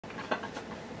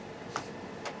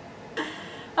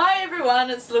Hi everyone,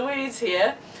 it's Louise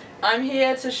here. I'm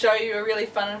here to show you a really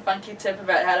fun and funky tip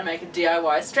about how to make a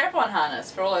DIY strap-on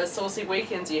harness for all those saucy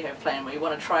weekends you have planned where you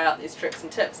want to try out these tricks and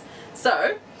tips.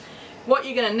 So, what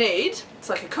you're going to need, it's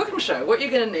like a cooking show, what you're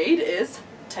going to need is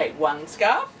take one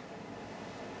scarf,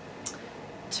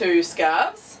 two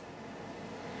scarves,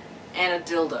 and a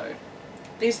dildo.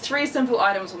 These three simple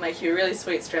items will make you a really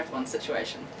sweet strap-on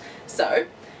situation. So,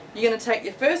 you're going to take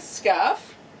your first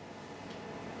scarf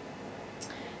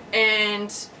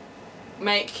and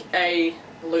make a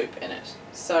loop in it.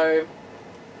 So,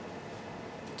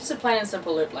 just a plain and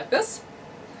simple loop like this.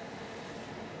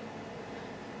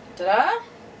 Ta-da!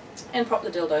 And pop the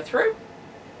dildo through.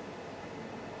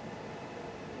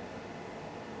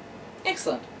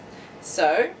 Excellent.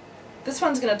 So, this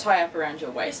one's going to tie up around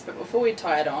your waist, but before we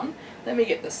tie it on, let me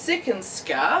get the second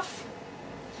scarf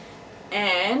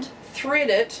and thread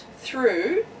it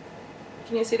through,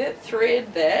 can you see that?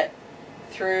 Thread that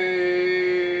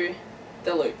through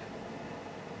the loop.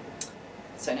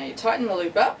 So now you tighten the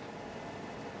loop up,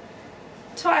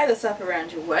 tie this up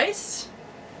around your waist,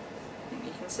 and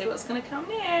you can see what's going to come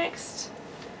next.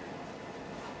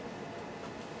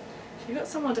 If you've got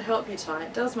someone to help you tie,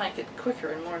 it does make it quicker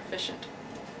and more efficient.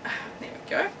 There we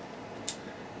go.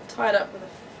 Tie it up with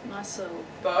a nice little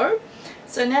bow.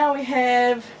 So now we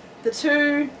have the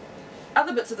two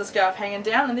other bits of the scarf hanging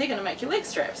down, and they're going to make your leg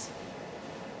straps.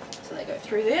 So they go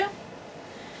through there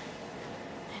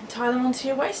and tie them onto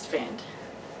your waistband.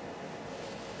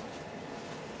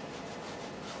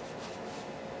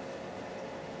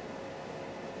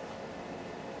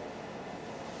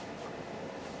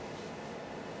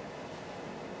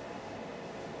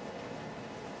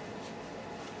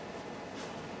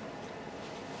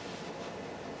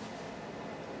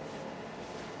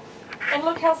 And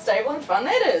look how stable and fun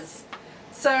that is.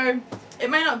 So it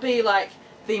may not be like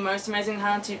the most amazing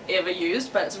harness you've ever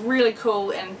used, but it's really cool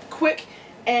and quick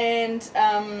and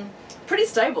pretty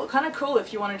stable. Kind of cool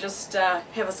if you want to just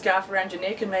have a scarf around your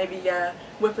neck and maybe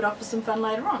whip it off for some fun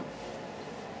later on.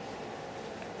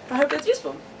 I hope that's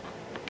useful.